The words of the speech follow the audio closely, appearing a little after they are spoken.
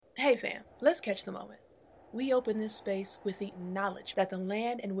Hey fam, let's catch the moment. We open this space with the knowledge that the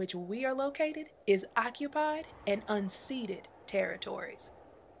land in which we are located is occupied and unceded territories.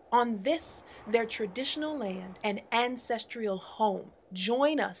 On this, their traditional land and ancestral home,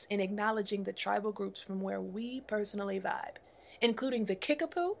 join us in acknowledging the tribal groups from where we personally vibe, including the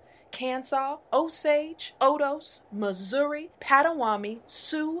Kickapoo, Kansas, Osage, Odos, Missouri, Potawatomi,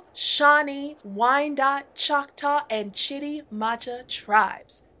 Sioux, Shawnee, Wyandot, Choctaw, and Chitimacha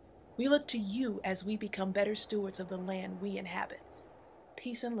tribes. We look to you as we become better stewards of the land we inhabit.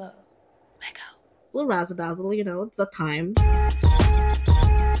 Peace and love. Let go. Little razzle dazzle, it's the time.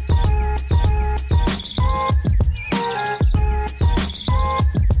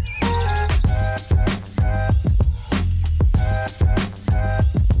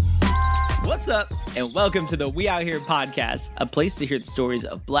 What's up, and welcome to the We Out Here podcast, a place to hear the stories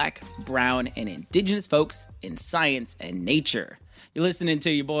of Black, brown, and indigenous folks in science and nature. You're listening to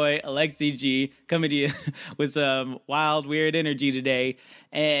your boy, Alexi G, coming to you with some wild, weird energy today,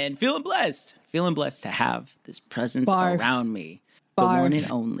 and feeling blessed to have this presence around me. The one and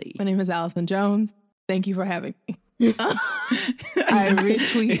only. My name is Allison Jones. Thank you for having me. I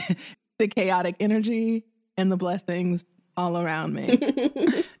retweet the chaotic energy and the blessings all around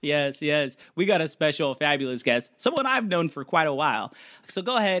me. Yes. We got a special, fabulous guest, someone I've known for quite a while. So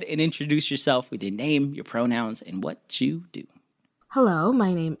go ahead and introduce yourself with your name, your pronouns, and what you do. Hello,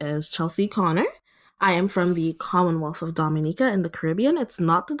 my name is Chelsea Connor. I am from the Commonwealth of Dominica in the Caribbean. It's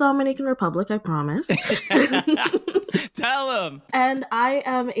not the Dominican Republic, I promise. Tell them. And I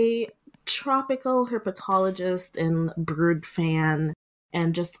am a tropical herpetologist and bird fan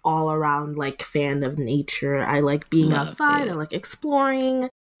and just all around fan of nature. I like being outside. I like exploring.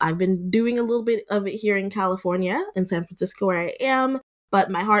 I've been doing a little bit of it here in California, in San Francisco where I am. But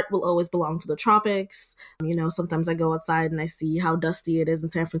my heart will always belong to the tropics. Sometimes I go outside and I see how dusty it is in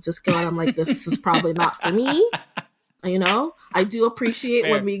San Francisco, and I'm like, this is probably not for me. I do appreciate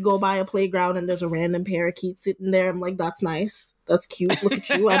when we go by a playground and there's a random parakeet sitting there. I'm like, that's nice. That's cute. Look at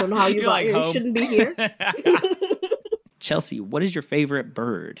you. I don't know how you got here. You shouldn't be here. Chelsea, what is your favorite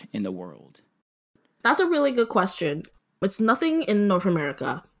bird in the world? That's a really good question. It's nothing in North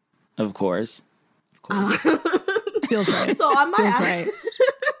America. Of course. Feels right. So on my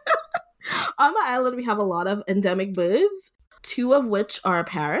on my island, we have a lot of endemic birds, two of which are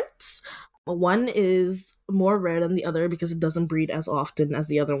parrots. One is more rare than the other because it doesn't breed as often as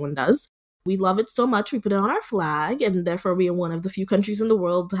the other one does. We love it so much, we put it on our flag, and therefore we are one of the few countries in the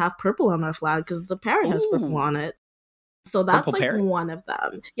world to have purple on our flag because the parrot has purple on it. So that's purple parrot? One of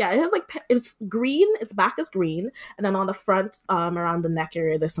them. Yeah, it has it's green, its back is green, and then on the front, around the neck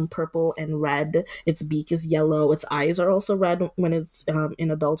area, there's some purple and red. Its beak is yellow, its eyes are also red when it's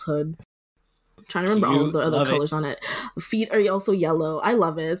in adulthood. I'm trying to remember all of the other colors on it. Feet are also yellow. I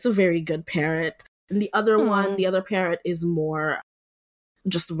love it. It's a very good parrot. And the other one, the other parrot is more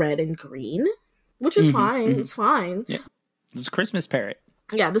just red and green, which is fine. Mm-hmm. It's fine. Yeah, it's a Christmas parrot.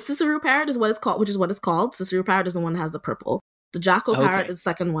 Yeah, the Cicero parrot is what it's called, which is what it's called. Cicero parrot is the one that has the purple. The Jacko parrot is the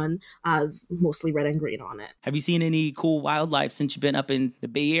second one, has mostly red and green on it. Have you seen any cool wildlife since you've been up in the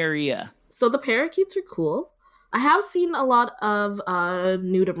Bay Area? So the parakeets are cool. I have seen a lot of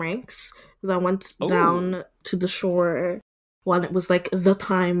nudibranchs because I went down to the shore when it was the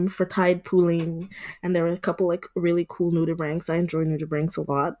time for tide pooling, and there were a couple really cool nudibranchs. I enjoy nudibranchs a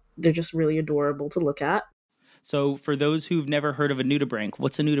lot. They're just really adorable to look at. So for those who've never heard of a nudibranch,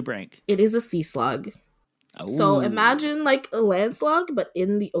 what's a nudibranch? It is a sea slug. Oh. So imagine a land slug, but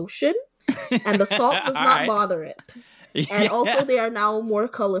in the ocean, and the salt does not bother it. Yeah. And also they are now more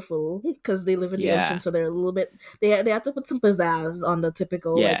colorful because they live in the ocean, so they're a little bit, they have to put some pizzazz on the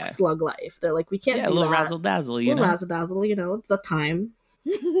typical slug life. They're we can't do that. A little razzle dazzle, razzle dazzle, it's the time.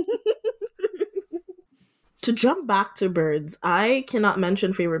 To jump back to birds, I cannot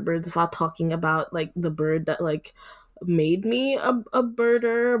mention favorite birds without talking about the bird that made me a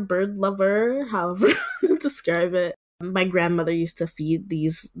birder, bird lover, however to describe it. My grandmother used to feed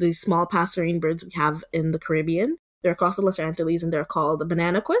these small passerine birds we have in the Caribbean. They're across the Lesser Antilles and they're called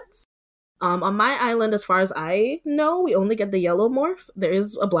banana quits. On my island, as far as I know, we only get the yellow morph. There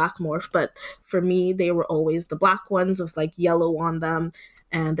is a black morph, but for me, they were always the black ones with yellow on them,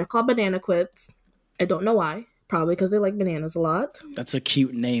 and they're called banana quits. I don't know why. Probably because they like bananas a lot. That's a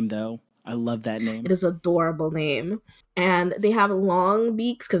cute name, though. I love that name. It is an adorable name. And they have long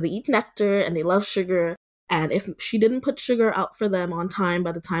beaks because they eat nectar and they love sugar. And if she didn't put sugar out for them on time,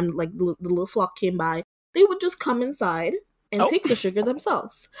 by the time the little flock came by, they would just come inside and take the sugar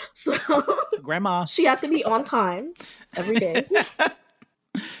themselves. So Grandma, she had to be on time every day.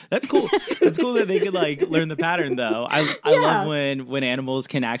 That's cool. It's cool that they could like learn the pattern though. I love when animals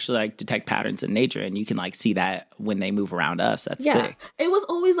can actually like detect patterns in nature, and you can like see that when they move around us. That's sick. It was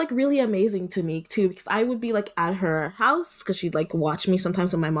always like really amazing to me too, because I would be like at her house because she'd like watch me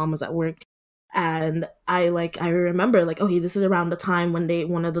sometimes when my mom was at work. And I remember like, okay, this is around the time when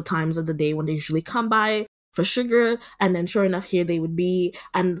one of the times of the day when they usually come by for sugar, and then sure enough here they would be,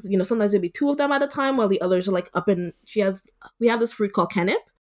 and you know, sometimes there'd be two of them at a time while the others are like up in, we have this fruit called kennip,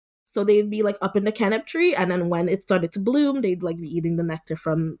 so they'd be like up in the kennip tree, and then when it started to bloom they'd like be eating the nectar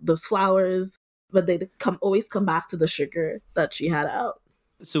from those flowers, but they'd always come back to the sugar that she had out.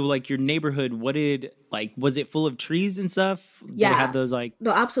 So like your neighborhood, was it full of trees and stuff? Yeah. Did it have those like...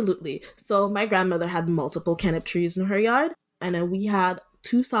 No, absolutely. So my grandmother had multiple kennip trees in her yard, and then we had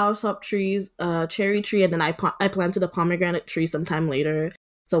 2 soursop trees, a cherry tree, and then I planted a pomegranate tree sometime later.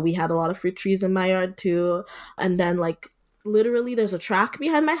 So we had a lot of fruit trees in my yard too. And then like literally there's a track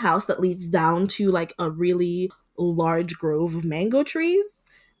behind my house that leads down to like a really large grove of mango trees.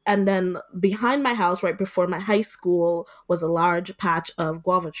 And then behind my house, right before my high school, was a large patch of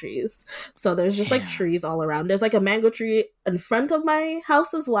guava trees. So there's just like trees all around. There's like a mango tree in front of my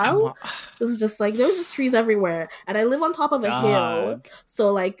house as well. This is just like, there's just trees everywhere. And I live on top of a hill.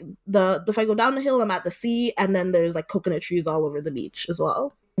 So like if I go down the hill, I'm at the sea. And then there's like coconut trees all over the beach as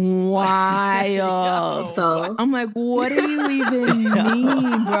well. Wild. So I'm like, what do you even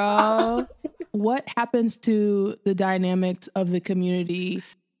mean, bro? What happens to the dynamics of the community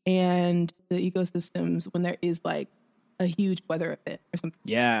and the ecosystems when there is like a huge weather event or something?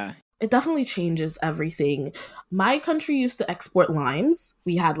 Yeah. It definitely changes everything. My country used to export limes.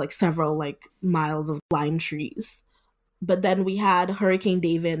 We had like several like miles of lime trees. But then we had Hurricane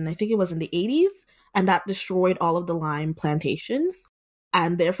David, and I think it was in the 80s, and that destroyed all of the lime plantations.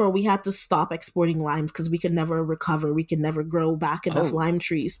 And therefore we had to stop exporting limes because we could never recover. We could never grow back enough lime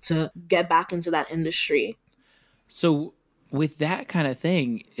trees to get back into that industry. So with that kind of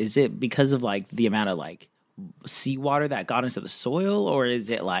thing, is it because of like the amount of like seawater that got into the soil, or is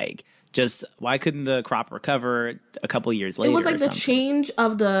it like just why couldn't the crop recover a couple years later? It was like the change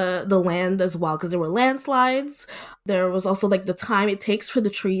of the land as well, because there were landslides. There was also like the time it takes for the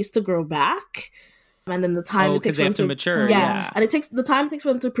trees to grow back. And then the time it takes for them to mature. And it takes the time it takes for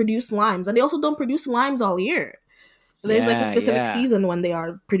them to produce limes. And they also don't produce limes all year. There's like a specific season when they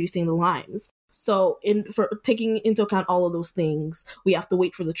are producing the limes. So for taking into account all of those things, we have to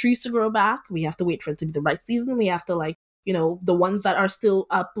wait for the trees to grow back. We have to wait for it to be the right season. We have to like, you know, the ones that are still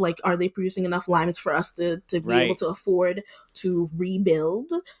up, like, are they producing enough limes for us to be able to afford to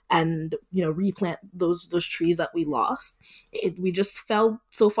rebuild and, you know, replant those trees that we lost? We just fell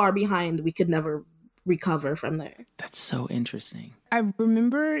so far behind, we could never recover from there. That's so interesting. I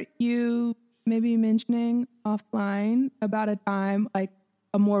remember you maybe mentioning offline about a time, like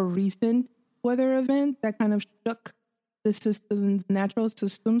a more recent weather event that kind of shook the system, natural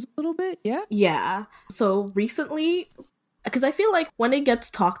systems a little bit. Yeah. So recently, because I feel like when it gets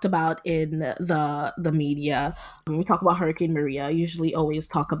talked about in the media, when we talk about Hurricane Maria, I usually always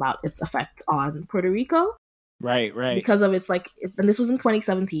talk about its effect on Puerto Rico. Right. Because of its like, and this was in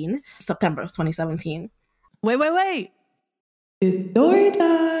 2017, September 2017. Wait. It's story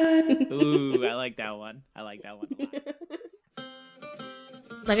time. Ooh, I like that one a lot.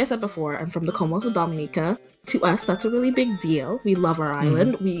 Like I said before, I'm from the Commonwealth of Dominica. To us, that's a really big deal. We love our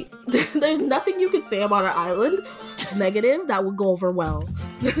island. There's nothing you could say about our island negative that would go over well.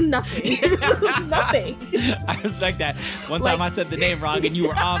 Nothing. Nothing. I respect that. One time I said the name wrong and you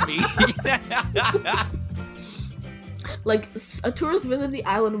were on me. Like, a tourist visited the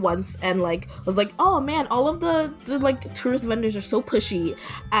island once and like was like, oh man, all of the like tourist vendors are so pushy,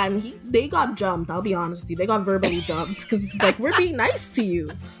 and they got jumped. I'll be honest with you, they got verbally jumped because it's like, we're being nice to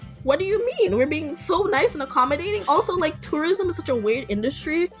you. What do you mean? We're being so nice and accommodating. Also, like, tourism is such a weird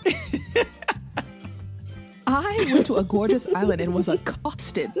industry. I went to a gorgeous island and was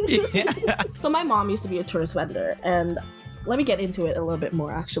accosted. Yeah. So my mom used to be a tourist vendor, and let me get into it a little bit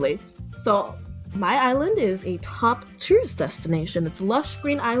more actually. So my island is a top tourist destination. It's a lush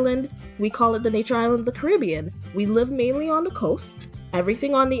green island. We call it the nature island of the Caribbean. We live mainly on the coast.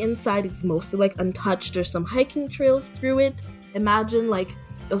 Everything on the inside is mostly like untouched. There's some hiking trails through it. Imagine like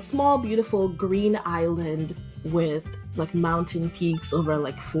a small, beautiful green island with like mountain peaks over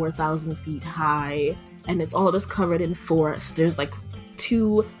like 4,000 feet high. And it's all just covered in forest. There's like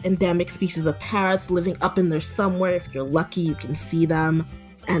 2 endemic species of parrots living up in there somewhere. If you're lucky, you can see them.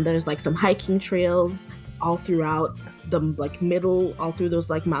 And there's like some hiking trails all throughout the like middle, all through those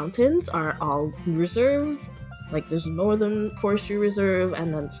like mountains are all reserves. Like there's Northern Forestry Reserve,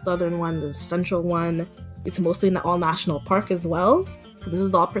 and then Southern one, there's Central one. It's mostly an all national park as well. This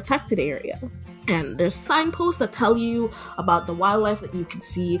is all protected area. And there's signposts that tell you about the wildlife that you can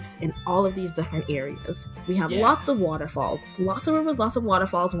see in all of these different areas. We have lots of waterfalls, lots of rivers, lots of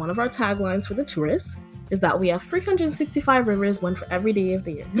waterfalls. One of our taglines for the tourists is that we have 365 rivers, one for every day of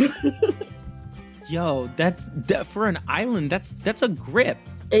the year. Yo, that's for an island. That's a grip.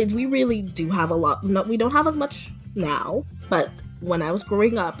 We really do have a lot. No, we don't have as much now, but when I was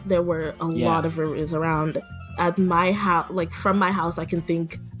growing up, there were a lot of rivers around. At my house, like from my house, I can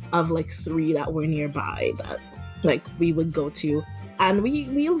think of like 3 that were nearby that like we would go to, and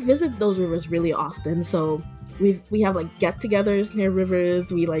we'll visit those rivers really often. So we have like get-togethers near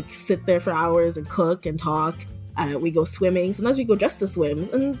rivers. We like sit there for hours and cook and talk. We go swimming. Sometimes we go just to swim,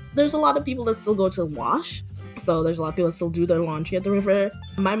 and there's a lot of people that still go to wash. So there's a lot of people that still do their laundry at the river.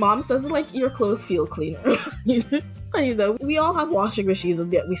 My mom says like your clothes feel cleaner. You know, we all have washing machines,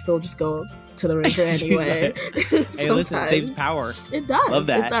 and yet we still just go to the river anyway. Hey, listen, it saves power. It does. Love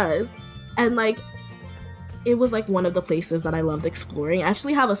that. It does. And like, it was like one of the places that I loved exploring. I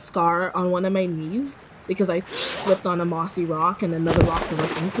actually have a scar on one of my knees because I slipped on a mossy rock and another rock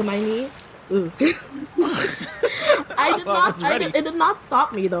went into my knee. Ooh. It did not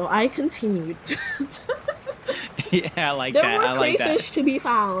stop me though. I continued. Yeah, I like there that. There I were like crayfish that. to be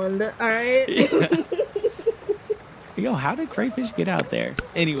found, all right? Yeah. Yo, how did crayfish get out there?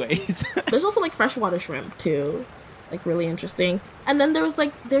 Anyways. There's also like freshwater shrimp too. Like really interesting. And then there's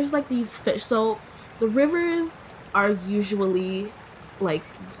like these fish. So the rivers are usually like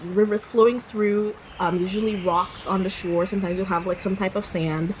rivers flowing through, usually rocks on the shore. Sometimes you'll have like some type of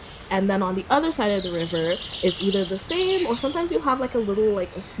sand. And then on the other side of the river, it's either the same or sometimes you'll have like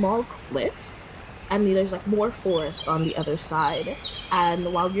a small cliff. And there's like more forest on the other side.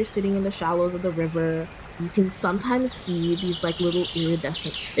 And while you're sitting in the shallows of the river, you can sometimes see these like little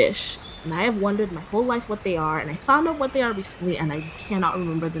iridescent fish. And I have wondered my whole life what they are, and I found out what they are recently, and I cannot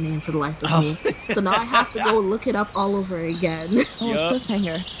remember the name for the life of me. So now I have to go look it up all over again.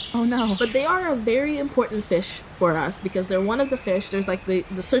 Cliffhanger. Oh no. But they are a very important fish for us because they're one of the fish. There's like the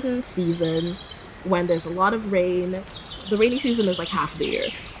certain season when there's a lot of rain. The rainy season is like half the year.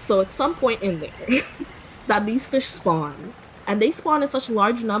 So at some point in there that these fish spawn. And they spawn in such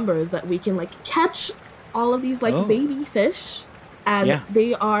large numbers that we can like catch all of these like baby fish. And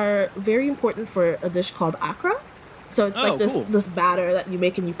they are very important for a dish called akra. So it's like this batter that you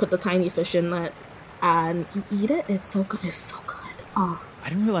make and you put the tiny fish in that and you eat it. It's so good. It's so good. Oh. I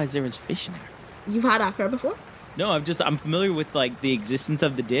didn't realize there was fish in there. You've had akra before? No, I'm familiar with like the existence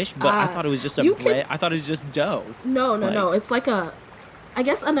of the dish, but I thought it was just bread. I thought it was just dough. No. It's like I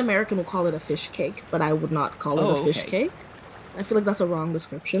guess an American would call it a fish cake, but I would not call it a fish cake. I feel like that's a wrong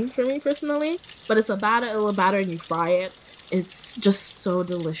description for me personally. But it's a little batter and you fry it. It's just so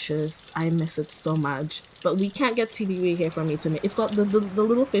delicious. I miss it so much. But we can't get titiwi here for me to make. It's called the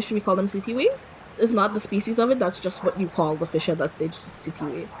little fish, we call them titiwi. It's not the species of it, that's just what you call the fish at that stage, just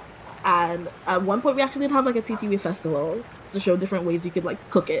titiwi. And at one point we actually did have like a titiwi festival to show different ways you could like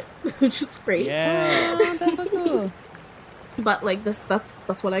cook it, which is great. Yeah. Oh, that's so cool. But like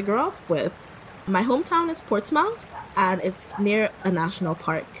that's what I grew up with. My hometown is Portsmouth, and it's near a national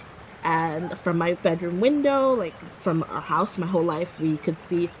park. And from my bedroom window, like from our house, my whole life, I could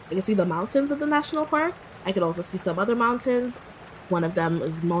see the mountains of the national park. I could also see some other mountains. One of them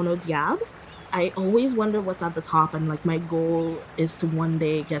is Mono Diab. I always wonder what's at the top, and like my goal is to one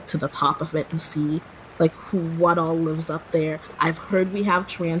day get to the top of it and see like what all lives up there. I've heard we have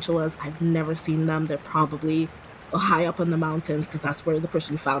tarantulas. I've never seen them. They're probably high up on the mountains because that's where the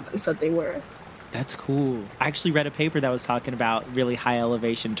person who found them said they were. That's cool. I actually read a paper that was talking about really high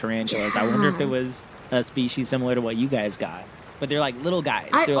elevation tarantulas. Yeah. I wonder if it was a species similar to what you guys got. But they're like little guys.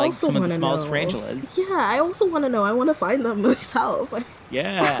 They're like some of the smallest tarantulas. Yeah, I also want to know. I want to find them myself.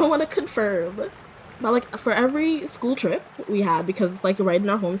 Yeah. I want to confirm. But like for every school trip we had, because it's like right in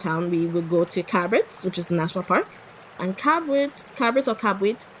our hometown, we would go to Cabrits, which is the national park. And Cabrits or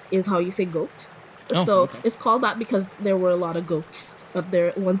Cabwit is how you say goat. So it's called that because there were a lot of goats up there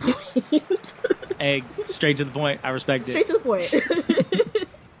at one point. Hey, straight to the point. I respect it. Straight to the point.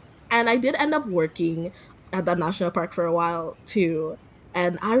 And I did end up working at that national park for a while too.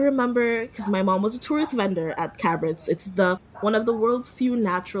 And I remember, because my mom was a tourist vendor at Cabrits, it's one of the world's few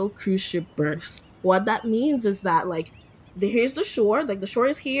natural cruise ship berths. What that means is that like here's the shore, like the shore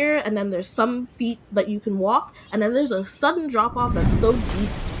is here, and then there's some feet that you can walk, and then there's a sudden drop off that's so deep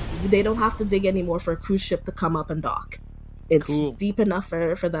they don't have to dig anymore for a cruise ship to come up and dock. It's deep enough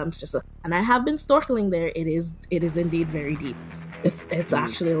for them to just... And I have been snorkeling there. It is indeed very deep. It's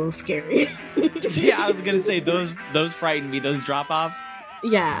actually a little scary. Yeah, I was gonna say those frighten me. Those drop offs.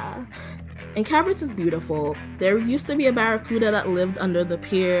 Yeah, And Cabrit's is beautiful. There used to be a barracuda that lived under the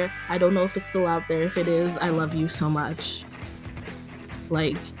pier. I don't know if it's still out there. If it is, I love you so much.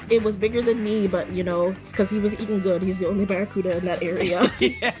 Like, it was bigger than me, but, you know, it's because he was eating good. He's the only barracuda in that area.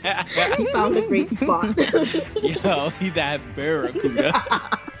 Yeah. He found a great spot. Yo, he that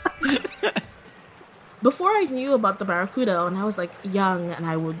barracuda. Before I knew about the barracuda, when I was, like, young, and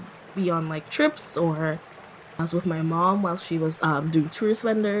I would be on, like, trips, or I was with my mom while she was doing tourist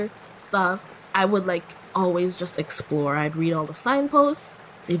vendor stuff, I would, like, always just explore. I'd read all the signposts.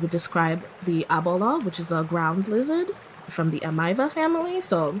 They would describe the abola, which is a ground lizard from the Amaiva family.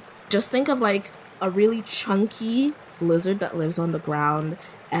 So just think of like a really chunky lizard that lives on the ground,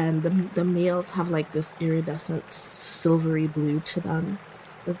 and the males have like this iridescent silvery blue to them.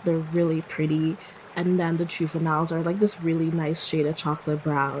 They're really pretty. And then the juveniles are like this really nice shade of chocolate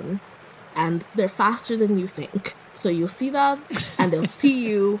brown. And they're faster than you think. So you'll see them, and they'll see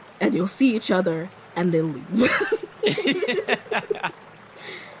you, and you'll see each other, and they'll leave.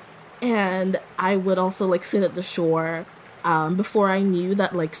 And I would also like sit at the shore. Before I knew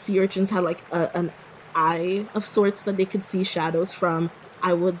that like sea urchins had like an eye of sorts that they could see shadows from,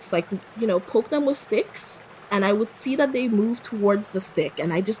 I would like, you know, poke them with sticks, and I would see that they move towards the stick,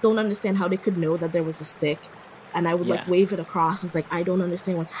 and I just don't understand how they could know that there was a stick. And I would like wave it across. It's like, I don't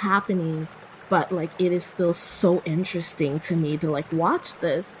understand what's happening, but like it is still so interesting to me to like watch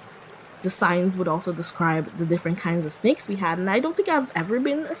this. The signs would also describe the different kinds of snakes we had, and I don't think I've ever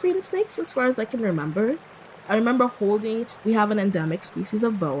been afraid of snakes as far as I can remember. I remember we have an endemic species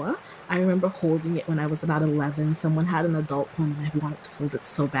of boa. I remember holding it when I was about 11. Someone had an adult one, and I wanted to hold it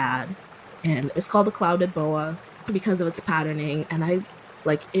so bad. And it's called a clouded boa because of its patterning, and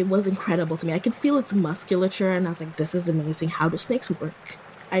it was incredible to me. I could feel its musculature, and I was like, this is amazing. How do snakes work?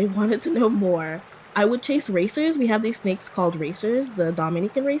 I wanted to know more. I would chase racers. We have these snakes called racers, the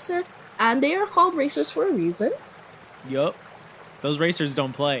Dominican racer, and they are called racers for a reason. Yup. Those racers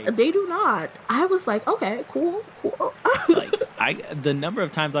don't play. They do not. I was like, okay, cool. Like, the number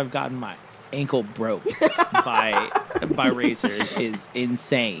of times I've gotten my ankle broke by racers is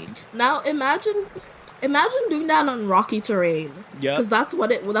insane. Now imagine doing that on rocky terrain. Yeah. Because that's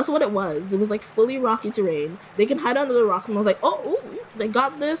what it was. It was like fully rocky terrain. They can hide under the rock, and I was like, oh, they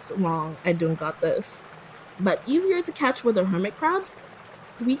got this wrong. I don't got this. But easier to catch were the hermit crabs.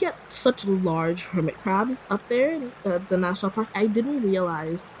 We get such large hermit crabs up there in the national park. I didn't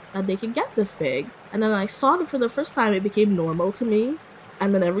realize that they could get this big. And then I saw them for the first time. It became normal to me.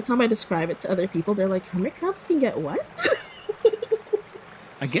 And then every time I describe it to other people, they're like, hermit crabs can get what?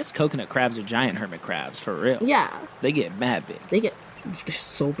 I guess coconut crabs are giant hermit crabs, for real. Yeah. They get mad big. They get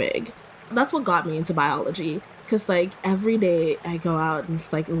so big. That's what got me into biology. Because, like, every day I go out and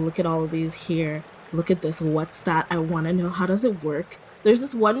it's like, look at all of these here. Look at this. What's that? I want to know, how does it work? There's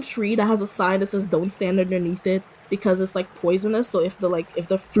this one tree that has a sign that says don't stand underneath it because it's like poisonous. So if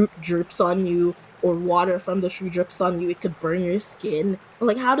the fruit drips on you or water from the tree drips on you, it could burn your skin. I'm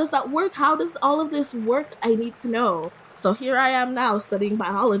like, how does that work? How does all of this work? I need to know. So here I am now studying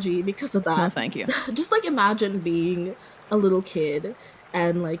biology because of that. Oh, thank you. Just like imagine being a little kid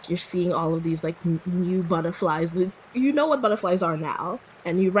and like you're seeing all of these like new butterflies. You know what butterflies are now.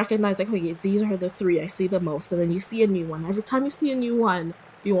 And you recognize, like, okay, these are the three I see the most. And then you see a new one. Every time you see a new one,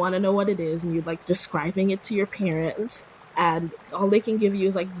 you want to know what it is. And you're, like, describing it to your parents. And all they can give you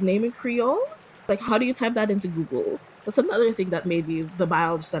is, like, name in Creole. Like, how do you type that into Google? That's another thing that made me the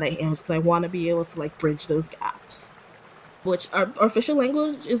biologist that I am. Because I want to be able to, like, bridge those gaps. Which, our official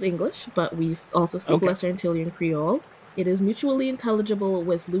language is English. But we also speak Lesser Antillean Creole. It is mutually intelligible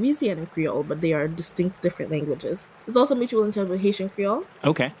with Louisiana Creole, but they are distinct different languages. It's also mutually intelligible with Haitian Creole.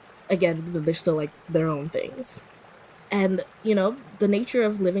 Okay. Again, they're still like their own things. And, you know, the nature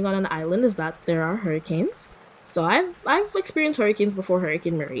of living on an island is that there are hurricanes. So I've experienced hurricanes before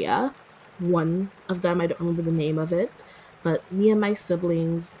Hurricane Maria. One of them, I don't remember the name of it, but me and my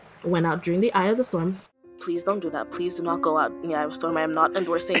siblings went out during the eye of the storm. Please don't do that. Please do not go out in the eye of the storm. I am not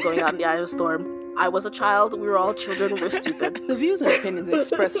endorsing going out in the eye of the storm. I was a child. We were all children. We're stupid. The views and opinions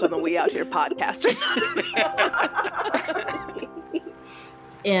expressed on the We Out Here podcast.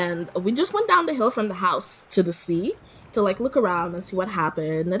 And we just went down the hill from the house to the sea to like look around and see what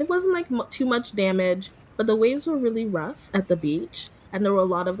happened. And it wasn't like too much damage, but the waves were really rough at the beach. And there were a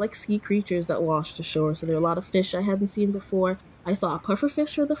lot of like sea creatures that washed ashore. So there were a lot of fish I hadn't seen before. I saw a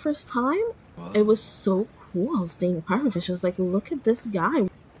pufferfish for the first time. Whoa. It was so cool seeing a pufferfish. I was like, look at this guy.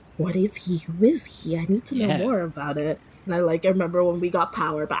 What is he? Who is he? I need to know more about it. And I remember when we got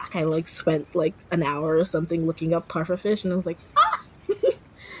power back, I like spent like an hour or something looking up pufferfish, and I was like,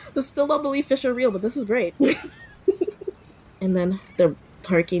 I still don't believe fish are real, but this is great. And then the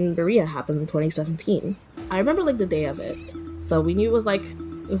Hurricane Maria happened in 2017. I remember like the day of it. So we knew it was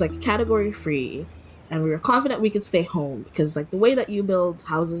like category 3, and we were confident we could stay home because like the way that you build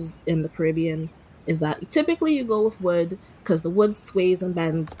houses in the Caribbean is that typically you go with wood because the wood sways and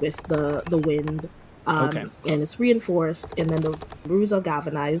bends with the wind. And it's reinforced, and then the roofs are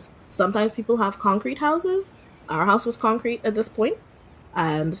galvanized. Sometimes people have concrete houses. Our house was concrete at this point,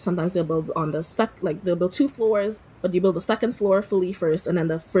 and sometimes they'll build on the they'll build 2 floors, but you build the second floor fully first, and then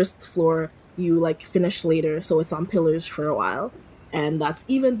the first floor you like finish later, so it's on pillars for a while. And that's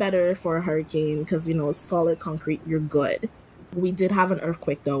even better for a hurricane because, you know, it's solid concrete, you're good. We did have an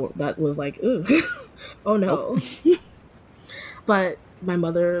earthquake though that was like, ooh, oh no. But my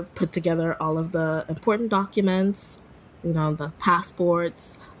mother put together all of the important documents, you know, the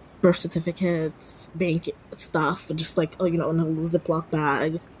passports, birth certificates, bank stuff, just like, oh, you know, in a little Ziploc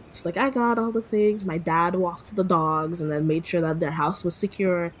bag. Just like, I got all the things. My dad walked the dogs and then made sure that their house was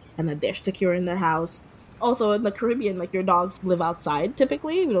secure and that they're secure in their house. Also, in the Caribbean, like, your dogs live outside,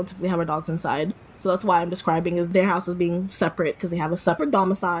 typically. We don't typically have our dogs inside. So that's why I'm describing is their house as being separate, because they have a separate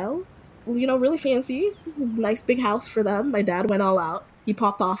domicile. You know, really fancy. Nice big house for them. My dad went all out. He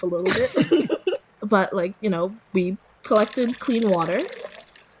popped off a little bit. But, like, you know, we collected clean water.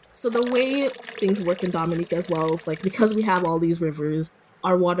 So the way things work in Dominica as well is, like, because we have all these rivers,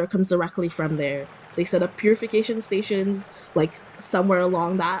 our water comes directly from there. They set up purification stations, like, somewhere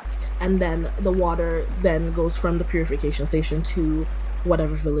along that, and then the water then goes from the purification station to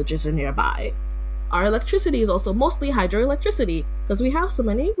whatever villages are nearby. Our electricity is also mostly hydroelectricity, because we have so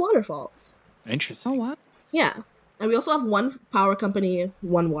many waterfalls. Interesting. Oh, wow. Yeah. And we also have one power company,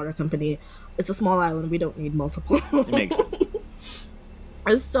 one water company. It's a small island. We don't need multiple. It makes sense.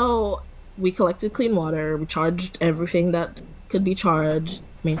 And so we collected clean water. We charged everything that could be charged.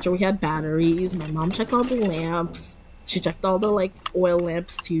 Made sure we had batteries. My mom checked all the lamps. She checked all the, like, oil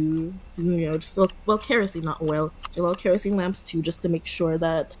lamps too. You know, just, well, kerosene, not oil. She had all kerosene lamps too, just to make sure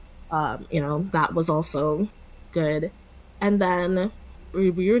that, you know, that was also good. And then we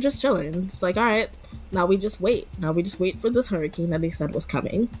were just chilling. It's like, all right, now we just wait. Now we just wait for this hurricane that they said was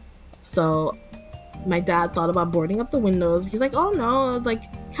coming. So my dad thought about boarding up the windows. He's like, oh no, like,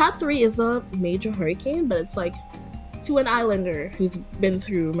 Cat 3 is a major hurricane, but it's like, to an islander who's been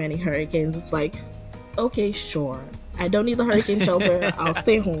through many hurricanes, it's like, okay, sure. I don't need the hurricane shelter. I'll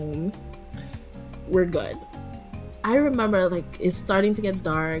stay home. We're good. I remember, like, it's starting to get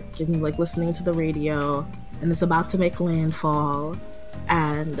dark and, like, listening to the radio, and it's about to make landfall,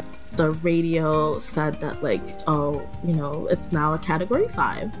 and the radio said that, like, oh, you know, it's now a category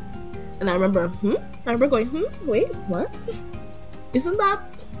 5. And I remember going, wait, what? Isn't that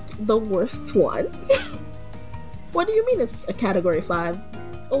the worst one? What do you mean it's a category 5?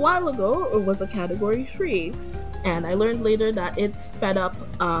 A while ago, it was a category 3. And I learned later that it sped up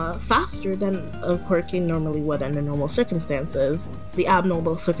faster than a hurricane normally would under normal circumstances. The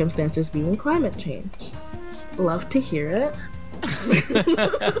abnormal circumstances being climate change. Love to hear it.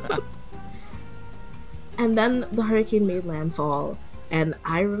 And then the hurricane made landfall. And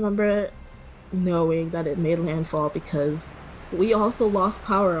I remember knowing that it made landfall because we also lost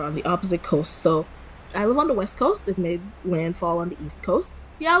power on the opposite coast. So I live on the west coast. It made landfall on the east coast.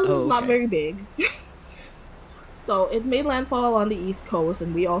 The island was not very big. So it made landfall on the east coast,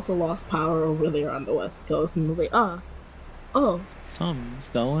 and we also lost power over there on the west coast. And I was like, oh. Something's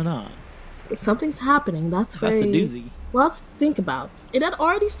going on. Something's happening. That's a doozy. Lots to think about. It had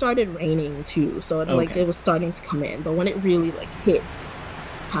already started raining, too. So it was starting to come in. But when it really, like, hit,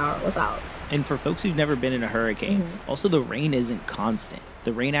 power was out. And for folks who've never been in a hurricane, also the rain isn't constant.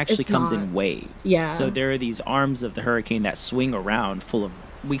 The rain actually comes in waves. Yeah. So there are these arms of the hurricane that swing around full of,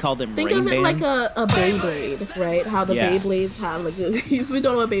 we call them rain bands. Think of it like a Beyblade, right? How the Beyblades have, like, if we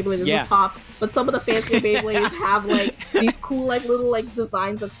don't know what Beyblade is, the top. But some of the fancier Beyblades have, like, these cool, like, little, like,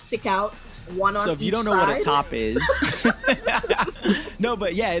 designs that stick out. One on each side. So if you don't know what a top is. No,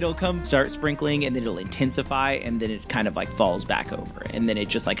 but yeah, it'll start sprinkling, and then it'll intensify, and then it kind of like falls back over. And then it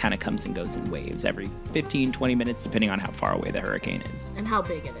just like kind of comes and goes in waves every 15, 20 minutes, depending on how far away the hurricane is. And how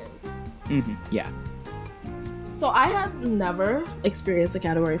big it is. Yeah. So I had never experienced a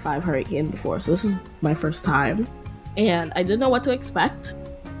Category 5 hurricane before, so this is my first time. And I didn't know what to expect,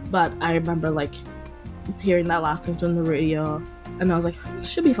 but I remember like hearing that last thing from the radio, and I was like,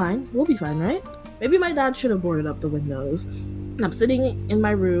 should be fine. We'll be fine, right? Maybe my dad should have boarded up the windows. And I'm sitting in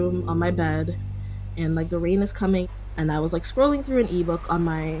my room on my bed, and like the rain is coming, and I was like scrolling through an ebook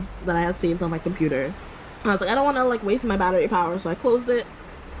that I had saved on my computer. And I was like, I don't want to like waste my battery power, so I closed it.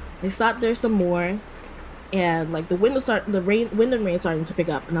 I sat there some more, and like wind and rain starting to pick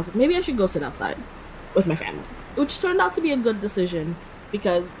up, and I was like, maybe I should go sit outside with my family, which turned out to be a good decision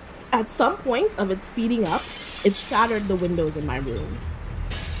because at some point of it speeding up, it shattered the windows in my room.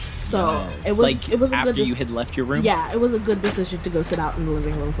 So it was like it was a after good you had left your room. Yeah, it was a good decision to go sit out in the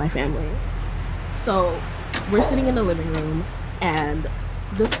living room with my family. So we're sitting in the living room, and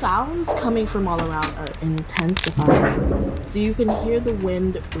the sounds coming from all around are intensifying. So you can hear the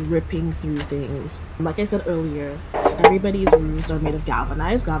wind ripping through things. Like I said earlier, everybody's roofs are made of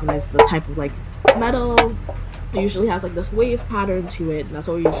galvanized. Galvanized is the type of like metal. It usually has like this wave pattern to it, and that's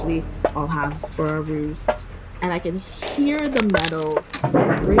what we usually all have for our roofs. And I can hear the metal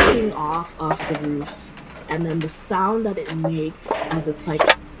breaking off of the roofs, and then the sound that it makes as it's like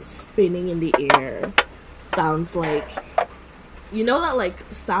spinning in the air sounds like, you know, that like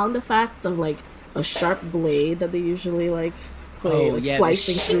sound effects of like a sharp blade that they usually like play, like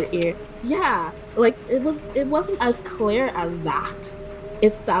slicing through air. Yeah, like it wasn't as clear as that.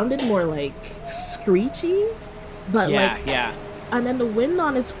 It sounded more like screechy, but yeah. And then the wind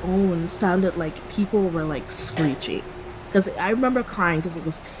on its own sounded like people were like screeching. Because I remember crying because it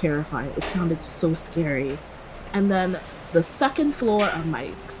was terrifying. It sounded so scary. And then the second floor of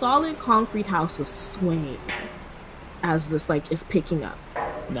my solid concrete house was swaying as this like is picking up.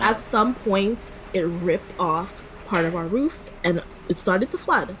 Nice. At some point, it ripped off part of our roof and it started to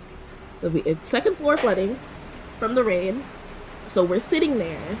flood. Second floor flooding from the rain. So we're sitting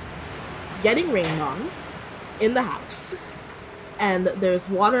there getting rained on in the house. And there's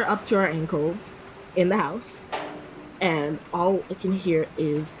water up to our ankles in the house. And all I can hear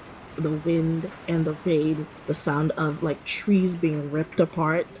is the wind and the rain, the sound of like trees being ripped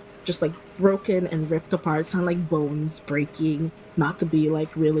apart, just like broken and ripped apart, sound like bones breaking. Not to be like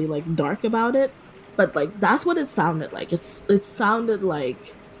really like dark about it, but like that's what it sounded like. It sounded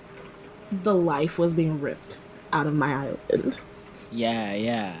like the life was being ripped out of my island.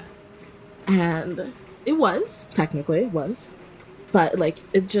 Yeah. And it was, technically it was. But, like,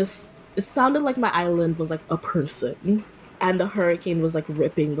 it sounded like my island was, like, a person. And the hurricane was, like,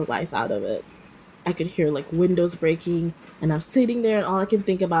 ripping the life out of it. I could hear, like, windows breaking. And I'm sitting there, and all I can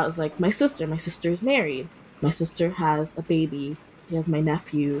think about is, like, my sister. My sister is married. My sister has a baby. She has my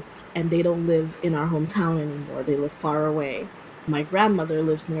nephew. And they don't live in our hometown anymore. They live far away. My grandmother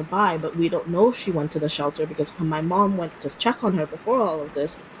lives nearby, but we don't know if she went to the shelter because when my mom went to check on her before all of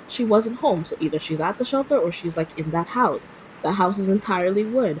this, she wasn't home. So either she's at the shelter or she's, like, in that house. That house is entirely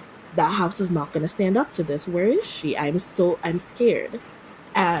wood. That house is not going to stand up to this. Where is she? I'm scared.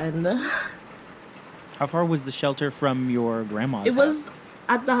 And how far was the shelter from your grandma's house? It was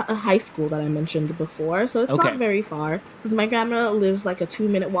at the high school that I mentioned before, so it's not very far. Because my grandma lives like a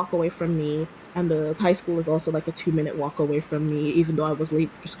 2-minute walk away from me, and the high school is also like a 2-minute walk away from me, even though I was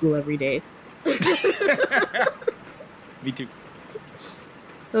late for school every day. Me too.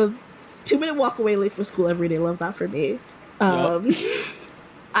 2-minute walk away late for school every day. Love that for me.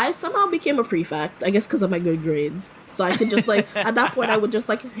 I somehow became a prefect, I guess because of my good grades. So I could just like, at that point I would just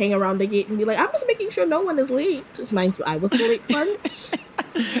like hang around the gate and be like, I'm just making sure no one is late. Mind you, I was the late one.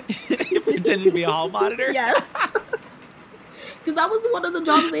 You pretended to be a hall monitor? Yes. Because that was one of the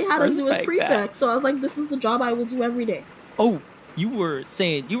jobs they had us do as prefect. That. So I was like, this is the job I will do every day. Oh, you were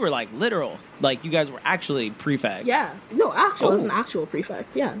saying, you were like literal. Like you guys were actually prefects. Yeah. No, actual. I was an actual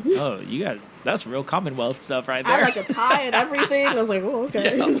prefect, yeah. Oh, you guys, that's real Commonwealth stuff right there. I had like a tie and everything. I was like, oh,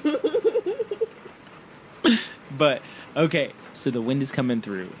 okay. Yeah. But, okay, so the wind is coming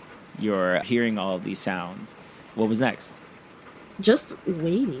through. You're hearing all of these sounds. What was next? Just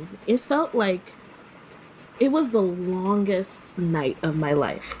waiting. It felt like it was the longest night of my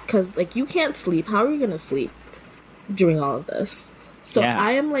life. Because, like, you can't sleep. How are you going to sleep during all of this? So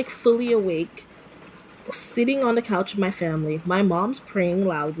I am, like, fully awake, sitting on the couch with my family. My mom's praying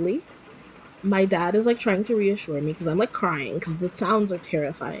loudly. My dad is, like, trying to reassure me because I'm, like, crying because the sounds are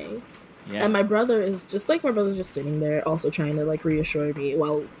terrifying. Yeah. And my brother is just, like, my brother's just sitting there also trying to, like, reassure me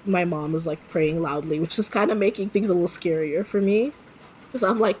while my mom is, like, praying loudly, which is kind of making things a little scarier for me. Because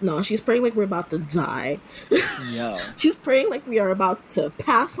I'm like, no, she's praying like we're about to die. Yo. She's praying like we are about to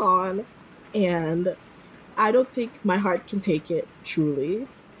pass on. And I don't think my heart can take it, truly.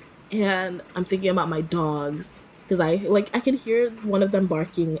 And I'm thinking about my dogs. Because I can hear one of them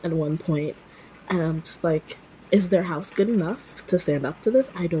barking at one point. And I'm just like, is their house good enough to stand up to this?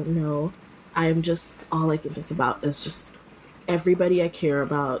 I don't know. I'm just, all I can think about is just everybody I care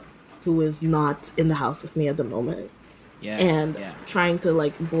about who is not in the house with me at the moment. Yeah, trying to,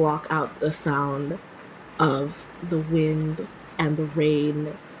 like, block out the sound of the wind and the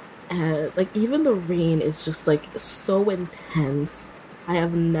rain. And, like, even the rain is just, like, so intense. I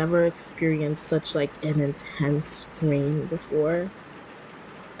have never experienced such, like, an intense rain before.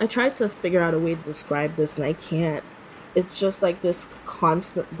 I tried to figure out a way to describe this, and I can't. it's just like this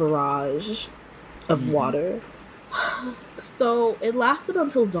constant barrage of water. So it lasted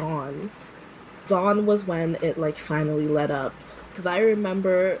until dawn. Dawn was when it like finally let up, because I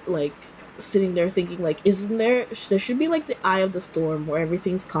remember like sitting there thinking like, isn't there should be like the eye of the storm where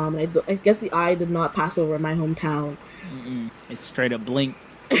everything's calm. And I guess the eye did not pass over my hometown. It's straight up blink.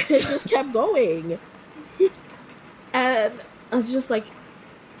 It just kept going. And it was just like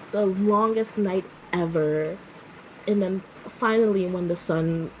the longest night ever. And then finally when the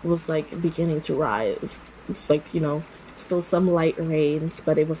sun was like beginning to rise, it's like, you know, still some light rains,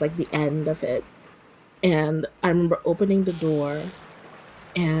 but it was like the end of it. And I remember opening the door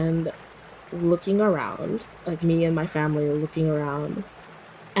and looking around, like me and my family were looking around,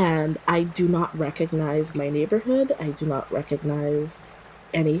 and I do not recognize my neighborhood. I do not recognize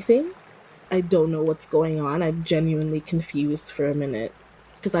anything. I don't know what's going on. I'm genuinely confused for a minute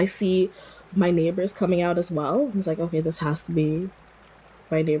because I see my neighbors coming out as well. It's like, okay, this has to be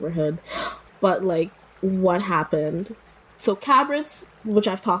my neighborhood. But like, what happened? So Cabrits, which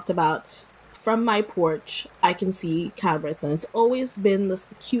I've talked about, from my porch, I can see Cabrits, and it's always been this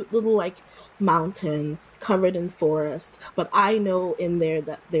cute little like mountain covered in forest. But I know in there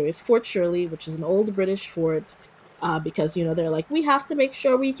that there is Fort Shirley, which is an old British fort, because, you know, they're like, we have to make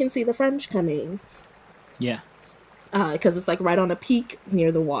sure we can see the French coming. Yeah. Because it's like right on a peak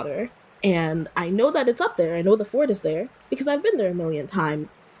near the water. And I know that it's up there. I know the fort is there because I've been there a million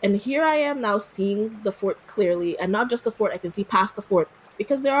times. And here I am now seeing the fort clearly, and not just the fort, I can see past the fort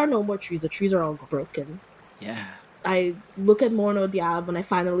because there are no more trees. The trees are all broken. Yeah. I look at Morno Diab when I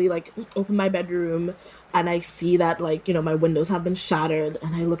finally like open my bedroom and I see that like, you know, my windows have been shattered,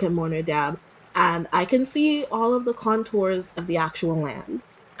 and I look at Morno Diab and I can see all of the contours of the actual land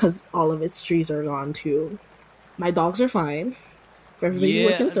because all of its trees are gone too. My dogs are fine. For everybody who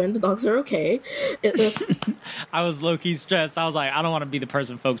were concerned, the dogs are okay. I was low-key stressed. I was like, I don't want to be the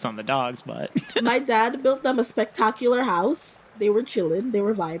person focused on the dogs, but... My dad built them a spectacular house. They were chilling. They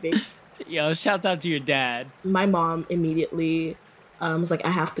were vibing. Yo, shouts out to your dad. My mom immediately was like,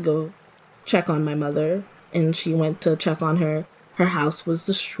 I have to go check on my mother. And she went to check on her. Her house was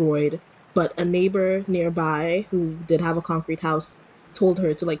destroyed. But a neighbor nearby who did have a concrete house told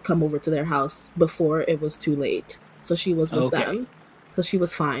her to like come over to their house before it was too late. So she was with them. So she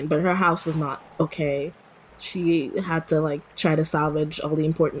was fine, but her house was not okay. She had to like try to salvage all the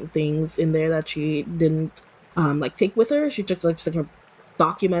important things in there that she didn't like take with her. She took like just like her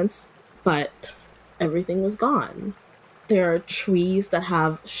documents, but everything was gone. There are trees that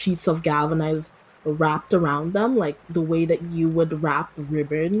have sheets of galvanized wrapped around them, like the way that you would wrap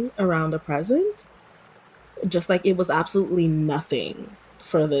ribbon around a present. Just like it was absolutely nothing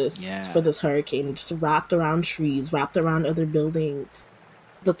for this hurricane. Just wrapped around trees, wrapped around other buildings.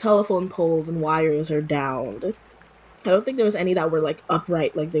 The telephone poles and wires are downed. I don't think there was any that were like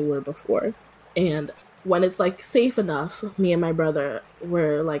upright like they were before. And when it's like safe enough, me and my brother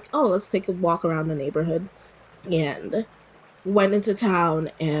were like, oh, let's take a walk around the neighborhood. And went into town,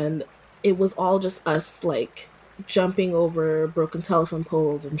 and it was all just us like jumping over broken telephone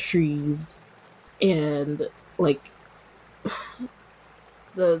poles and trees. And like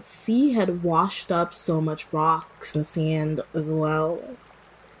the sea had washed up so much rocks and sand as well.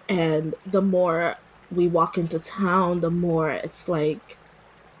 And the more we walk into town, the more it's like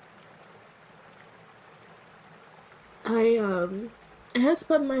I had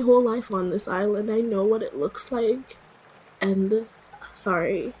spent my whole life on this island. I know what it looks like. And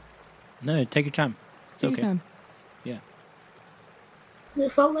sorry. No, take your time. It's okay. Time. Yeah.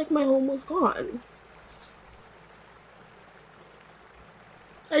 It felt like my home was gone.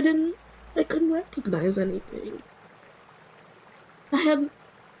 I couldn't recognize anything. I had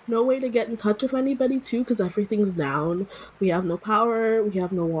no way to get in touch with anybody too, because everything's down. We have no power, we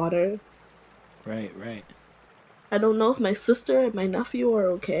have no water. Right. I don't know if my sister and my nephew are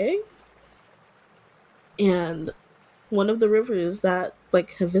okay. And one of the rivers that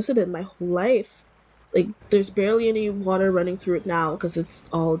like have visited my whole life, like there's barely any water running through it now because it's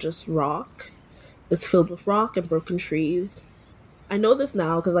all just rock. It's filled with rock and broken trees. I know this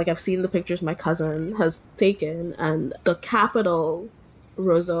now because like I've seen the pictures my cousin has taken, and the capital,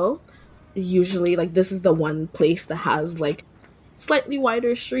 Roseau, usually like this is the one place that has like slightly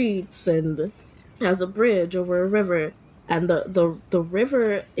wider streets and has a bridge over a river, and the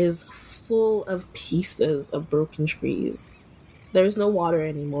river is full of pieces of broken trees. There's no water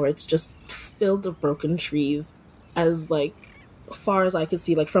anymore. It's just filled with broken trees, as like far as I could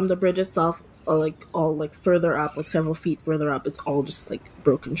see, like from the bridge itself, or like all like further up, like several feet further up, it's all just like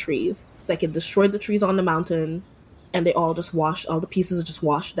broken trees. Like it destroyed the trees on the mountain, and they all just all the pieces just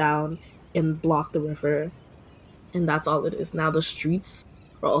washed down and blocked the river. And that's all it is. Now the streets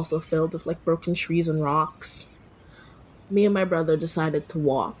are also filled with like broken trees and rocks. Me and my brother decided to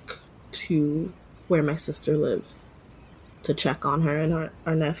walk to where my sister lives to check on her and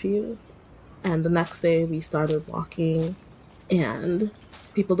our nephew. And the next day we started walking, and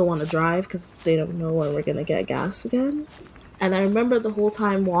people don't want to drive because they don't know when we're going to get gas again. And I remember the whole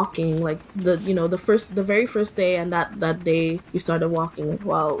time walking, like the very first day and that day we started walking as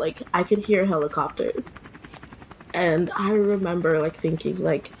well, like I could hear helicopters. And I remember like thinking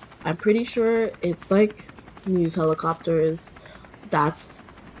like, I'm pretty sure it's like news helicopters. That's,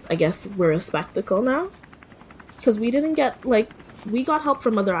 I guess we're a spectacle now. Because we didn't get like, we got help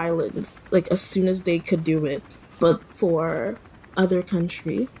from other islands like as soon as they could do it. But for other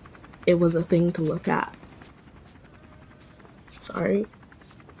countries, it was a thing to look at. Sorry.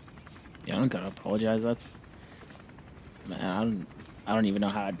 Yeah, I don't gotta apologize. That's, man, I don't even know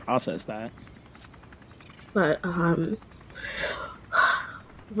how I'd process that. But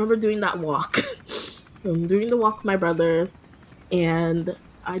remember doing that walk. Doing the walk with my brother, and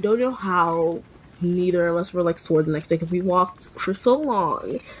I don't know how neither of us were like sore the next day because we walked for so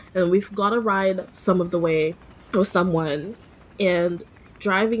long, and we've got to ride some of the way with someone, and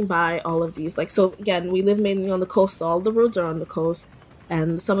driving by all of these, like, so again, we live mainly on the coast, so all the roads are on the coast,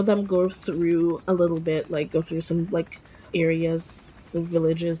 and some of them go through a little bit, like go through some like areas, some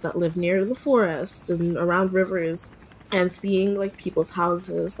villages that live near the forest and around rivers, and seeing like people's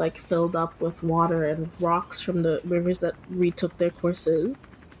houses like filled up with water and rocks from the rivers that retook their courses,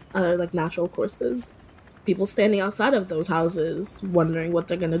 like natural courses. People standing outside of those houses wondering what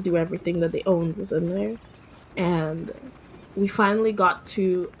they're gonna do. Everything that they owned was in there. And we finally got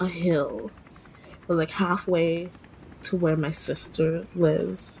to a hill. It was like halfway to where my sister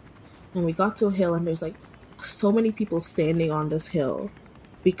lives. And we got to a hill, and there's like so many people standing on this hill,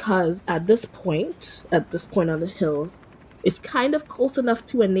 because at this point on the hill, it's kind of close enough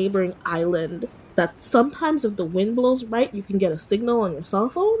to a neighboring island that sometimes if the wind blows right, you can get a signal on your cell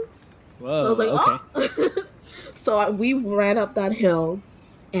phone. Whoa, I was like, okay. oh. So we ran up that hill,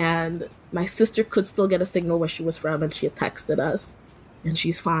 and my sister could still get a signal where she was from, and she had texted us, and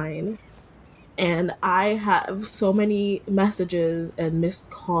she's fine. And I have so many messages and missed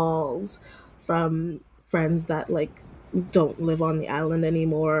calls from friends that like don't live on the island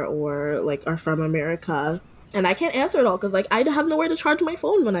anymore or like are from America, and I can't answer it all because like I have nowhere to charge my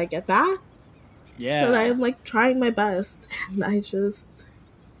phone when I get back. Yeah. But I'm like trying my best, and I just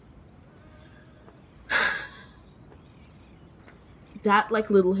that like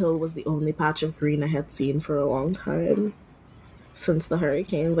little hill was the only patch of green I had seen for a long time since the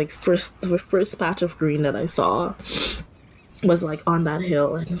hurricanes. Like the first patch of green that I saw was like on that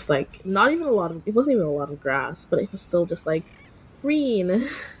hill, and it's like it wasn't even a lot of grass, but it was still just like green.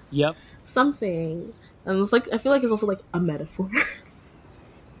 Yep. Something. And it's like I feel like it's also like a metaphor.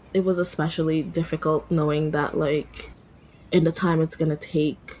 It was especially difficult knowing that like in the time it's gonna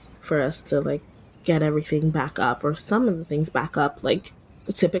take for us to like get everything back up, or some of the things back up. Like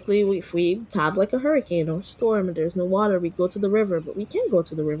typically if we have like a hurricane or storm and there's no water, we go to the river, but we can't go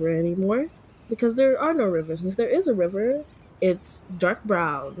to the river anymore because there are no rivers. And if there is a river, it's dark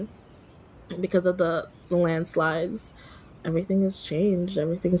brown because of the landslides. Everything has changed.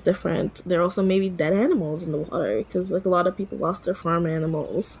 Everything's different. There are also maybe dead animals in the water because like a lot of people lost their farm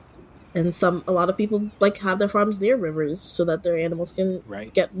animals, and a lot of people like have their farms near rivers so that their animals can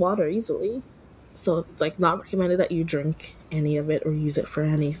get water easily. So it's like not recommended that you drink any of it or use it for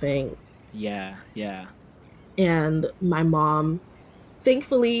anything. Yeah. And my mom,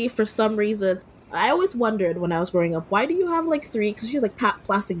 thankfully, for some reason, I always wondered when I was growing up, why do you have like three? Because she's like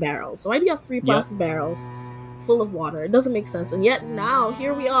plastic barrels. So why do you have three plastic barrels full of water? It doesn't make sense. And yet now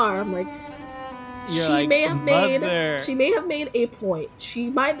here we are. I'm like, she may have made a point. She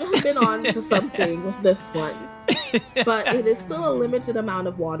might have been on to something with this one. But it is still a limited amount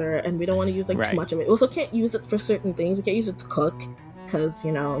of water, and we don't want to use like too much of it. We also can't use it for certain things. We can't use it to cook because,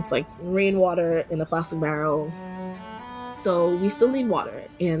 you know, it's like rainwater in a plastic barrel. So we still need water.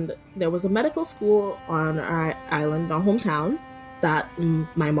 And there was a medical school on our island, our hometown, that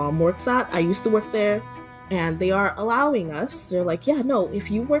my mom works at. I used to work there. And they are allowing us. They're like, yeah, no, if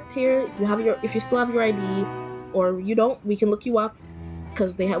you worked here, if you still have your ID, or you don't, we can look you up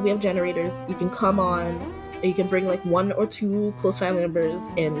because we have generators. You can come on, and you can bring like 1 or 2 close family members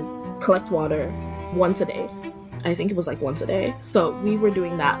and collect water once a day. I think it was like once a day. So we were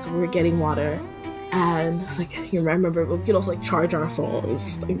doing that. So we were getting water, and it's like, you remember, we could also like charge our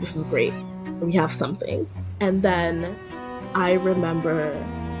phones. Like, this is great. We have something. And then I remember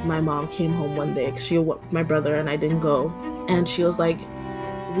my mom came home one day because she was with my brother and I didn't go, and she was like,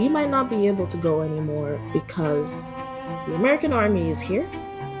 we might not be able to go anymore because the American Army is here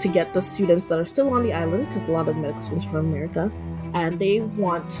to get the students that are still on the island, because a lot of the medical students are from America, and they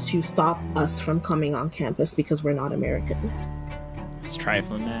want to stop us from coming on campus because we're not American. It's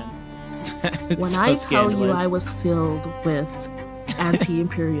trifling, man. When so I scandalous. tell you I was filled with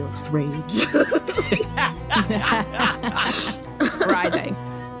anti-imperialist rage. Friday.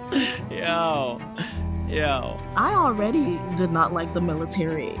 Yo. I already did not like the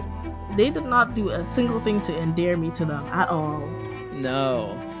military. They did not do a single thing to endear me to them at all.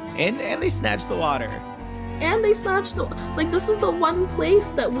 No. And they snatched the water. And they snatched this is the one place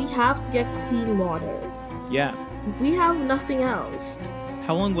that we have to get clean water. Yeah. We have nothing else.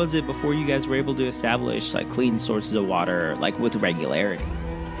 How long was it before you guys were able to establish like clean sources of water like with regularity?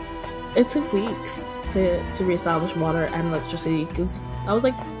 It took weeks to reestablish water and electricity, because that was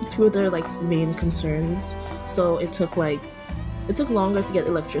like two of their like main concerns. So it took longer to get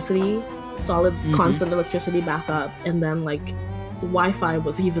electricity, solid constant electricity back up, and then like Wi-Fi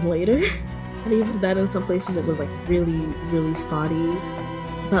was even later. And even then in some places it was like really, really spotty.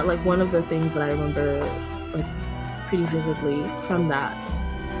 But like one of the things that I remember like pretty vividly from that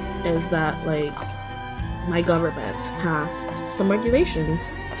is that like my government passed some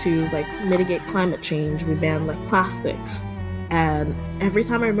regulations to like mitigate climate change. We banned like plastics, and every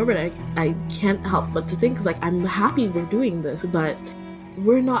time I remember it, I can't help but to think, cause like I'm happy we're doing this, but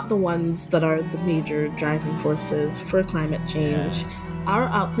we're not the ones that are the major driving forces for climate change. Our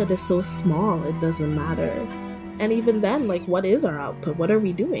output is so small, it doesn't matter. And even then, like, what is our output? What are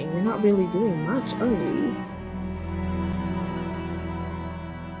we doing? We're not really doing much, are we?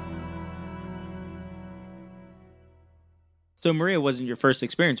 So Maria wasn't your first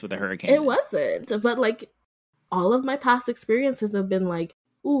experience with a hurricane? It wasn't. But like all of my past experiences have been like,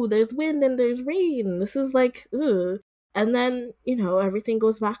 ooh, there's wind and there's rain. This is like, ugh. And then, everything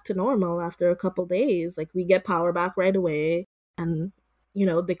goes back to normal after a couple days. Like we get power back right away, and,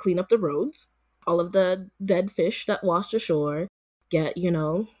 they clean up the roads. All of the dead fish that washed ashore get,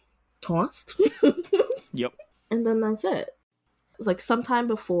 tossed. Yep. And then that's it. It's like sometime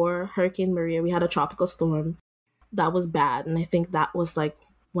before Hurricane Maria, we had a tropical storm that was bad. And I think that was like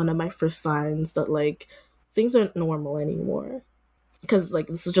one of my first signs that like things aren't normal anymore. Because like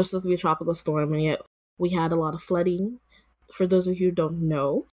this is just supposed to be a tropical storm, and yet we had a lot of flooding. For those of you who don't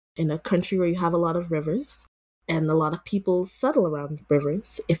know, in a country where you have a lot of rivers and a lot of people settle around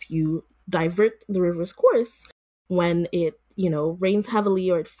rivers, if you divert the river's course, when it, rains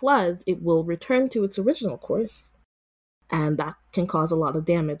heavily or it floods, it will return to its original course. And that can cause a lot of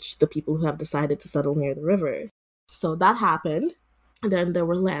damage to the people who have decided to settle near the river. So that happened. And then there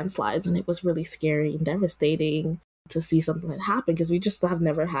were landslides, and it was really scary and devastating to see something that happened, because we just have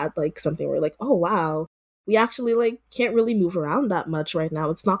never had like something where like, oh wow, we actually like can't really move around that much right now.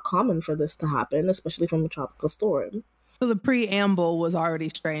 It's not common for this to happen, especially from a tropical storm. So the preamble was already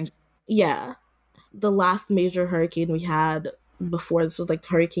strange. Yeah. The last major hurricane we had before this was like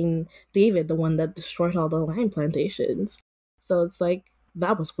Hurricane David, the one that destroyed all the lime plantations. So it's like,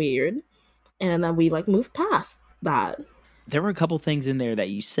 that was weird. And then we like moved past that. There were a couple things in there that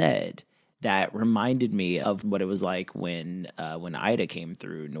you said that reminded me of what it was like when Ida came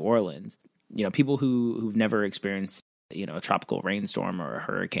through New Orleans. People who've never experienced, a tropical rainstorm or a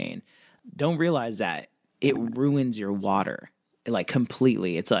hurricane don't realize that it ruins your water like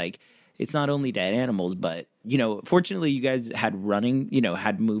completely. It's like, it's not only dead animals, but, fortunately you guys had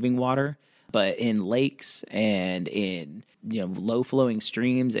had moving water, but in lakes and in, low flowing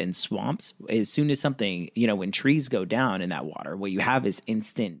streams and swamps, as soon as something, when trees go down in that water, what you have is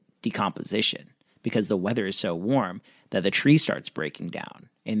instant decomposition, because the weather is so warm that the tree starts breaking down,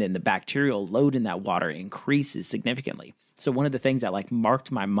 and then the bacterial load in that water increases significantly. So one of the things that like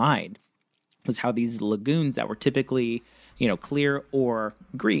marked my mind was how these lagoons that were typically, clear or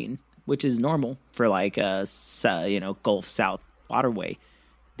green, which is normal for like a, Gulf South waterway,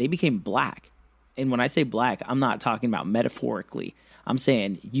 they became black. And when I say black, I'm not talking about metaphorically. I'm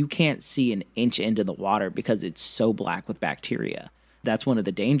saying you can't see an inch into the water because it's so black with bacteria. That's one of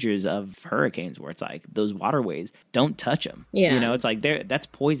the dangers of hurricanes, where it's like those waterways, don't touch them. Yeah. It's like that's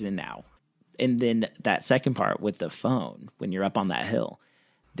poison now. And then that second part with the phone, when you're up on that hill,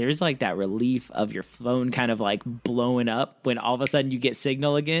 there's like that relief of your phone kind of like blowing up when all of a sudden you get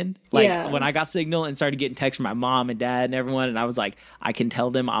signal again. Like when I got signal and started getting texts from my mom and dad and everyone, and I was like, I can tell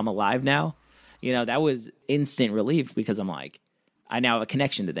them I'm alive now. That was instant relief, because I'm like, I now have a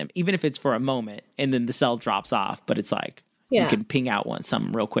connection to them, even if it's for a moment, and then the cell drops off. But it's like, you can ping out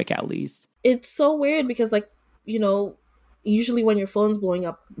something real quick at least. It's so weird because like, usually when your phone's blowing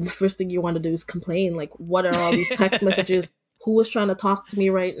up, the first thing you want to do is complain. Like, what are all these text messages? who is trying to talk to me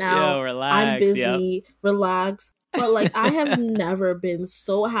right now? Yo, relax. I'm busy. Yep. Relax. But like, I have never been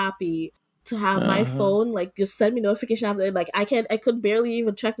so happy to have my phone like just send me notification after. Like, I could barely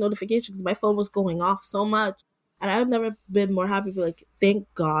even check notifications because my phone was going off so much, and I've never been more happy. But like, thank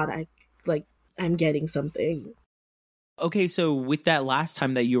God, I'm getting something. Okay, so with that last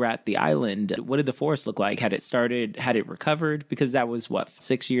time that you were at the island, what did the forest look like? Had it recovered? Because that was,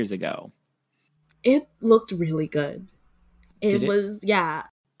 6 years ago? It looked really good. It was, yeah.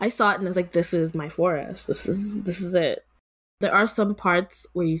 I saw it and I was like, this is my forest. This is it. There are some parts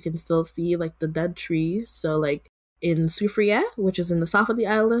where you can still see, like, the dead trees. So, like, in Soufrière, which is in the south of the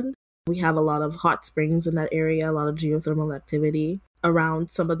island, we have a lot of hot springs in that area, a lot of geothermal activity. Around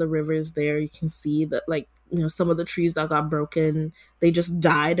some of the rivers there, you can see that, like, you know, some of the trees that got broken, they just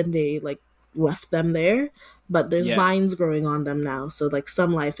died and they, like, left them there. But there's vines growing on them now. So, like,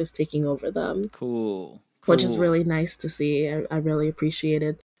 some life is taking over them. Cool. Which is really nice to see. I really appreciate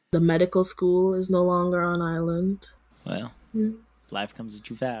it. The medical school is no longer on island. Well, life comes at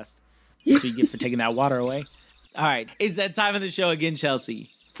you fast. That's what you get for taking that water away. All right. It's that time of the show again,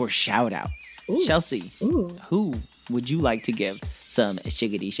 Chelsea, for shout-outs. Ooh. Chelsea, who would you like to give some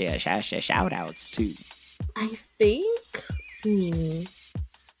shiggity shout-outs to? I think...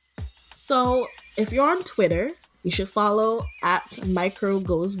 So, if you're on Twitter, you should follow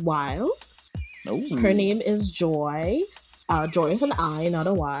 @microgoeswild. Oh. Her name is Joy. Joy with an I, not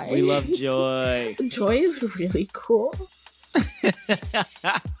a Y. We love Joy. Joy is really cool.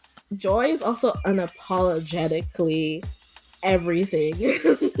 Joy is also unapologetically everything.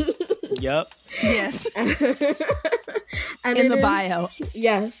 Yep. Yes. And in the bio.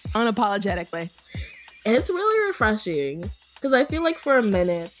 Yes. Unapologetically. It's really refreshing. Because I feel like for a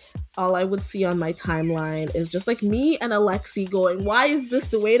minute, all I would see on my timeline is just like me and Alexi going, why is this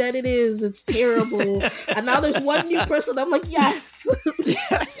the way that it is? It's terrible. And now there's one new person. I'm like, yes.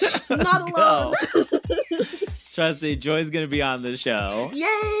 I'm not alone. Trust it. Joy's going to be on the show.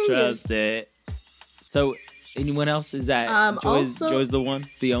 Yay. Trust it. So anyone else? Is that Joy's the one?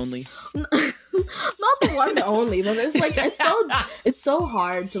 The only? Not the one, the only, but it's like it's so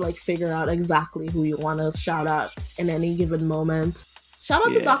hard to like figure out exactly who you want to shout out in any given moment. Shout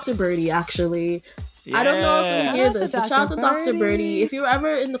out to Dr. Birdie, actually. Yeah. I don't know if you hear this, but shout out to Dr. Birdie. If you're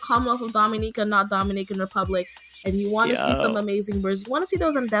ever in the Commonwealth of Dominica, not Dominican Republic, and you want to see some amazing birds, you want to see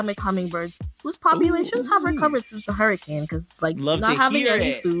those endemic hummingbirds whose populations have recovered since the hurricane, because like not having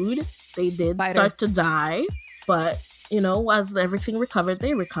any food, they did start to die. But, you know, as everything recovered,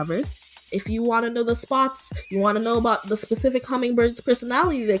 they recovered. If you want to know the spots, you want to know about the specific hummingbird's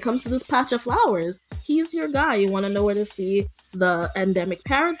personality that comes to this patch of flowers, he's your guy. You want to know where to see the endemic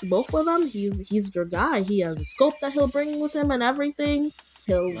parrots, both of them, he's your guy. He has a scope that he'll bring with him and everything.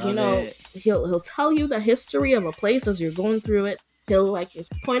 He'll he'll tell you the history of a place as you're going through it. He'll like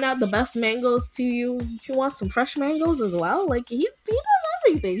point out the best mangoes to you. If you want some fresh mangoes as well, like he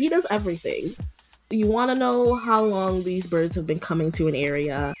does everything. You want to know how long these birds have been coming to an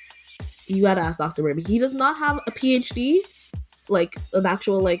area, you gotta ask Dr. Birdie. He does not have a PhD, like an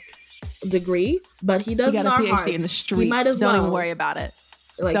actual like degree, but he does. He got a PhD in the streets. He might as well. Don't even worry about it.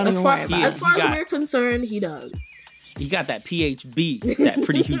 Like as far as we're concerned, he does. He got that PhD, that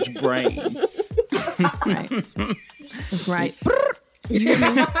pretty huge brain. Right. That's right.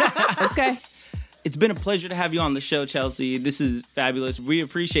 Okay. It's been a pleasure to have you on the show, Chelsea. This is fabulous. We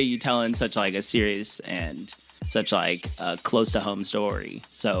appreciate you telling such like a serious and such like a close to home story.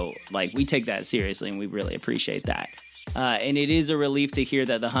 So like we take that seriously and we really appreciate that. And it is a relief to hear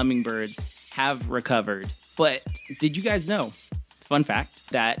that the hummingbirds have recovered. But did you guys know, fun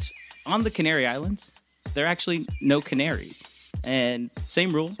fact, that on the Canary Islands, there are actually no canaries. And same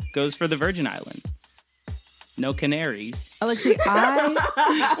rule goes for the Virgin Islands. No canaries. Alexi,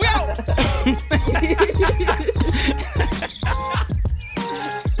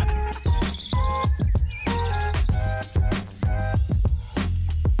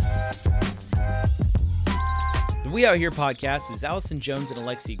 The We Out Here podcast is Allison Jones and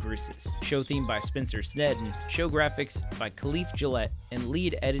Alexi Grusis. Show theme by Spencer Snedden. Show graphics by Khalif Gillette. And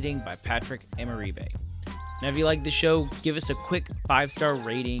lead editing by Patrick Amaribe. Now, if you like the show, give us a quick 5-star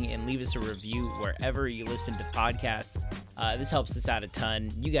rating and leave us a review wherever you listen to podcasts. This helps us out a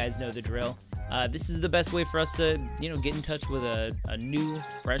ton. You guys know the drill. This is the best way for us to, get in touch with a new,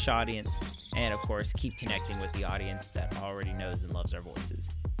 fresh audience, and of course, keep connecting with the audience that already knows and loves our voices.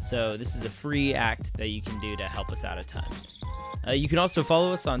 So this is a free act that you can do to help us out a ton. You can also follow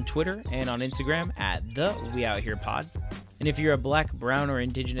us on Twitter and on Instagram at the We Out Here Pod. And if you're a Black, Brown, or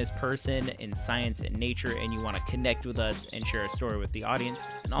Indigenous person in science and nature and you want to connect with us and share a story with the audience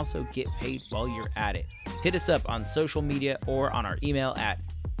and also get paid while you're at it, hit us up on social media or on our email at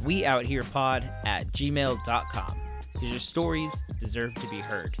weoutherepod@gmail.com, because your stories deserve to be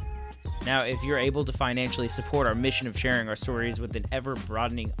heard. Now, if you're able to financially support our mission of sharing our stories with an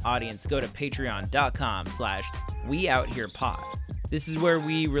ever-broadening audience, go to patreon.com/weoutherepod. This is where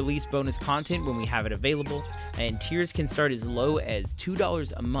we release bonus content when we have it available, and tiers can start as low as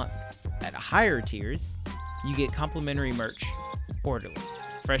 $2 a month. At higher tiers, you get complimentary merch quarterly,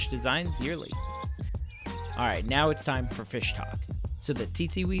 fresh designs yearly. All right, now it's time for fish talk. So the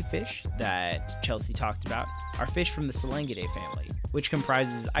titiwi fish that Chelsea talked about are fish from the Selengidae family, which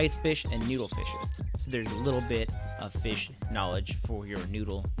comprises ice fish and noodle fishes. So there's a little bit of fish knowledge for your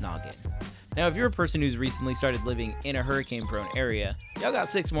noodle noggin. Now, if you're a person who's recently started living in a hurricane-prone area, y'all got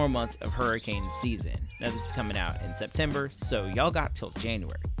 6 more months of hurricane season. Now, this is coming out in September, so y'all got till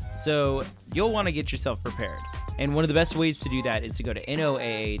January. So you'll want to get yourself prepared. And one of the best ways to do that is to go to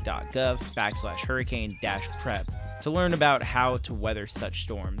noaa.gov/hurricane-prep to learn about how to weather such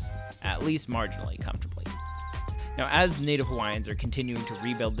storms, at least marginally comfortably. Now, as Native Hawaiians are continuing to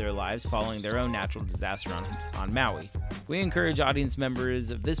rebuild their lives following their own natural disaster on Maui, we encourage audience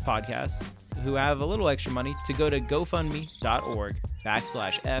members of this podcast who have a little extra money to go to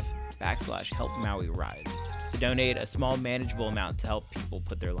gofundme.org/F/help Maui rise to donate a small manageable amount to help people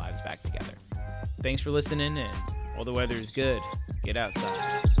put their lives back together. Thanks for listening, and while the weather is good, get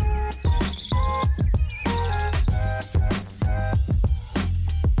outside.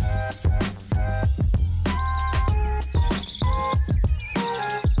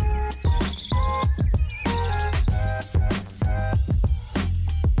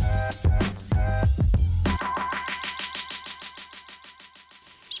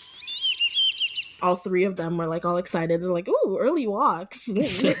 All 3 of them were like all excited. They're like, "Ooh, early walks."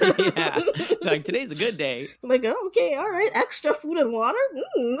 Yeah, like today's a good day. Like, oh, okay, all right, extra food and water.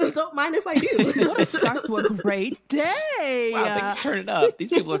 Don't mind if I do. What a start to a great day. Wow, things are turning up. These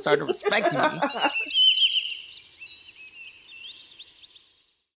people are starting to respect me.